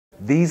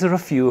These are a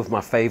few of my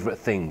favourite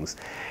things.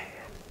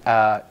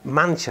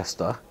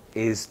 Manchester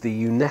is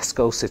the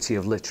UNESCO City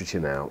of Literature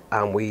now,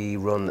 and we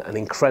run an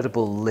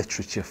incredible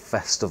literature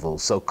festival.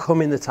 So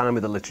come in the time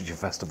of the literature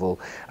festival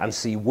and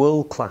see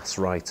world-class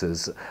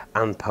writers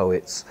and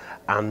poets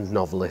and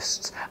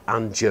novelists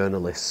and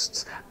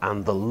journalists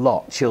and the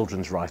lot,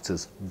 children's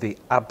writers, the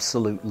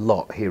absolute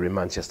lot here in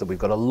Manchester. We've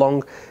got a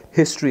long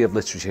history of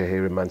literature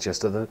here in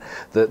Manchester.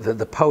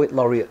 The poet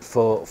laureate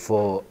for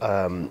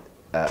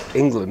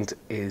England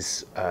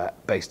is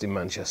based in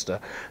Manchester.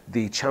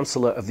 The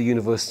Chancellor of the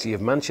University of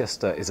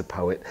Manchester is a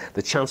poet.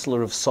 The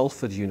Chancellor of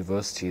Salford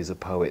University is a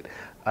poet.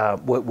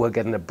 We're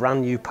getting a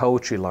brand new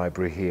poetry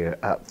library here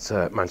at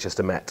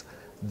Manchester Met.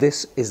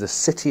 This is a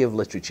city of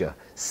literature.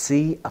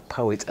 See a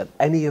poet at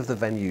any of the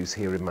venues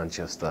here in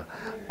Manchester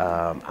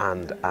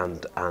and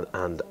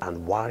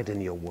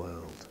widen your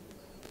world.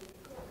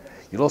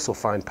 You'll also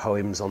find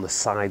poems on the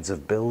sides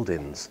of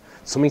buildings.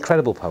 Some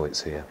incredible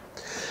poets here.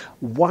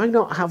 Why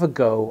not have a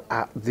go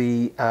at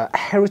the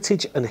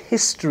Heritage and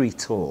History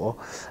Tour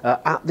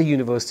at the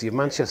University of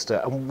Manchester?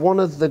 And one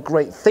of the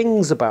great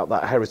things about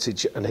that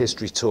Heritage and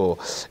History Tour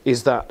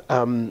is that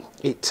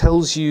it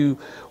tells you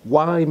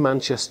why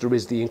Manchester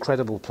is the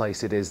incredible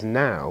place it is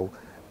now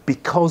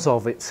because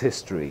of its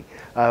history.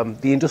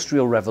 The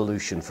Industrial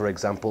Revolution, for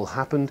example,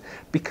 happened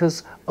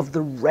because of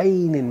the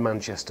rain in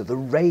Manchester. The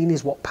rain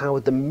is what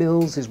powered the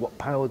mills, is what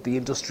powered the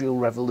Industrial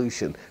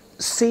Revolution.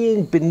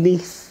 Seeing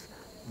beneath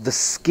the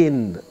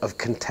skin of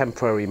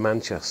contemporary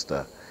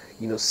Manchester,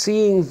 you know,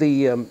 seeing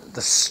the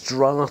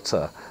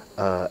strata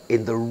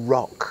in the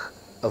rock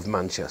of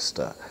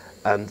Manchester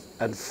and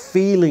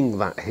feeling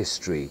that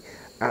history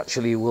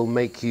actually will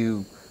make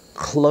you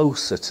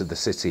closer to the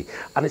city.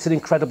 And it's an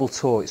incredible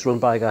tour. It's run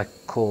by a guy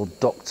called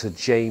Dr.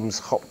 James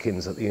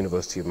Hopkins at the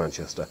University of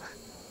Manchester.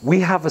 We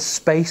have a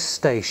space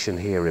station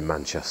here in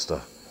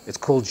Manchester. It's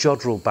called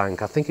Jodrell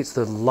Bank. I think it's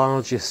the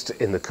largest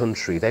in the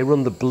country. They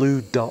run the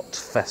Blue Dot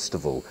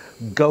Festival.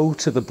 Go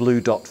to the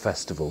Blue Dot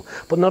Festival.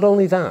 But not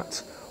only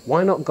that,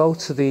 why not go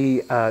to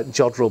the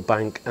Jodrell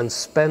Bank and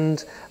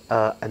spend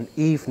an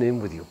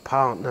evening with your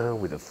partner,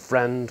 with a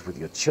friend, with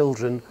your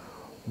children,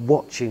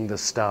 watching the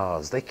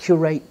stars. They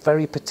curate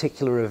very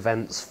particular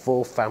events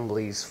for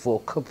families, for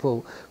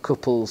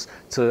couples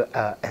to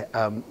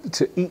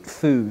eat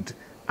food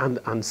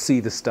and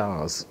see the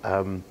stars.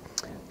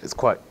 It's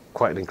quite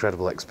an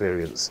incredible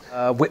experience.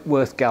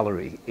 Whitworth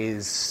Gallery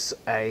is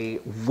a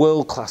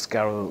world-class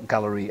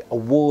gallery,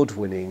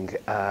 award-winning,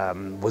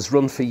 was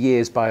run for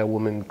years by a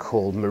woman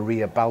called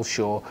Maria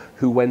Balshaw,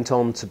 who went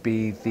on to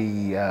be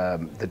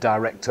the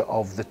director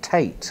of the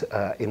Tate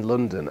in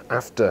London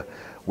after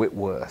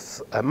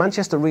Whitworth.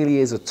 Manchester really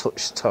is a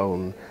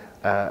touchstone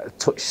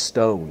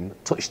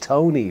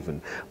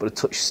even, but a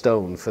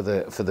touchstone for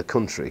the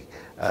country.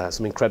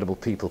 Some incredible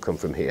people come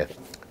from here.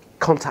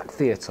 Contact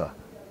Theatre.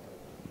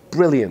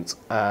 Brilliant,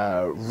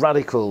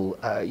 radical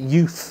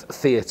youth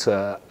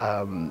theatre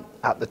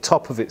at the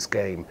top of its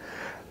game.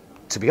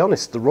 To be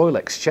honest, the Royal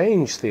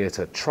Exchange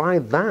Theatre, try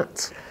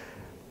that.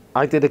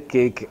 I did a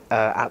gig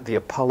at the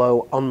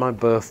Apollo on my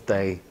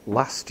birthday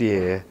last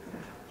year,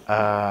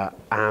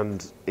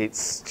 and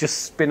it's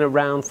just been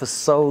around for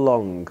so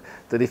long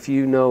that if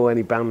you know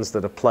any bands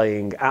that are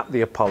playing at the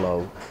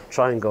Apollo,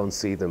 try and go and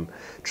see them.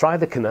 Try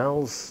the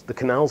canals. The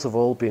canals have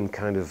all been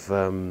kind of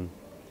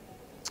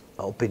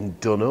all been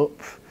done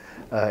up.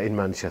 In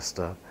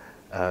Manchester.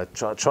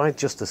 Try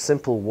just a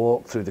simple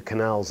walk through the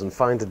canals and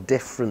find a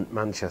different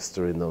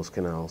Manchester in those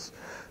canals.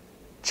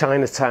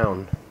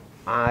 Chinatown.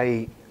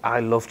 I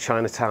love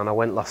Chinatown. I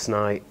went last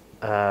night.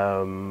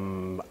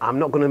 I'm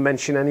not going to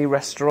mention any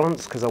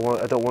restaurants because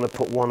I don't want to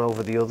put one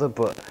over the other,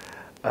 but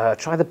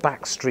try the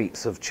back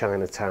streets of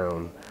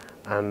Chinatown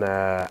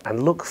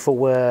and look for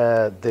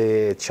where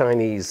the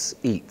Chinese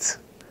eat.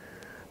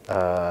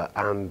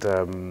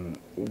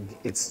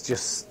 It's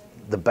just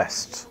the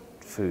best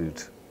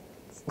food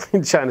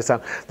in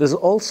Chinatown. There's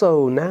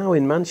also now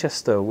in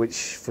Manchester,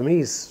 which for me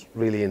is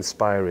really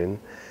inspiring,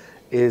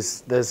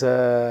 there's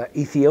a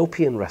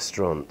Ethiopian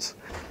restaurant.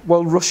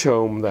 Well,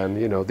 Rusholme then,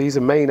 you know, these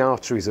are main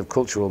arteries of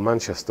cultural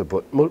Manchester,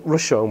 but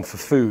Rusholme for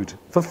food.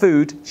 For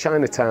food,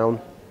 Chinatown,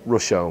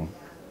 Rusholme.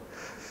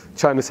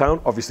 Chinatown,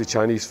 obviously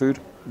Chinese food.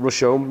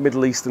 Rusholme,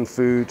 Middle Eastern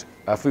food,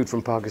 food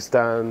from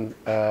Pakistan,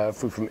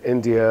 food from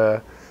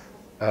India,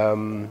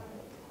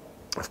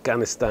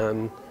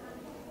 Afghanistan.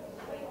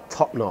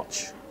 Top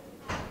notch.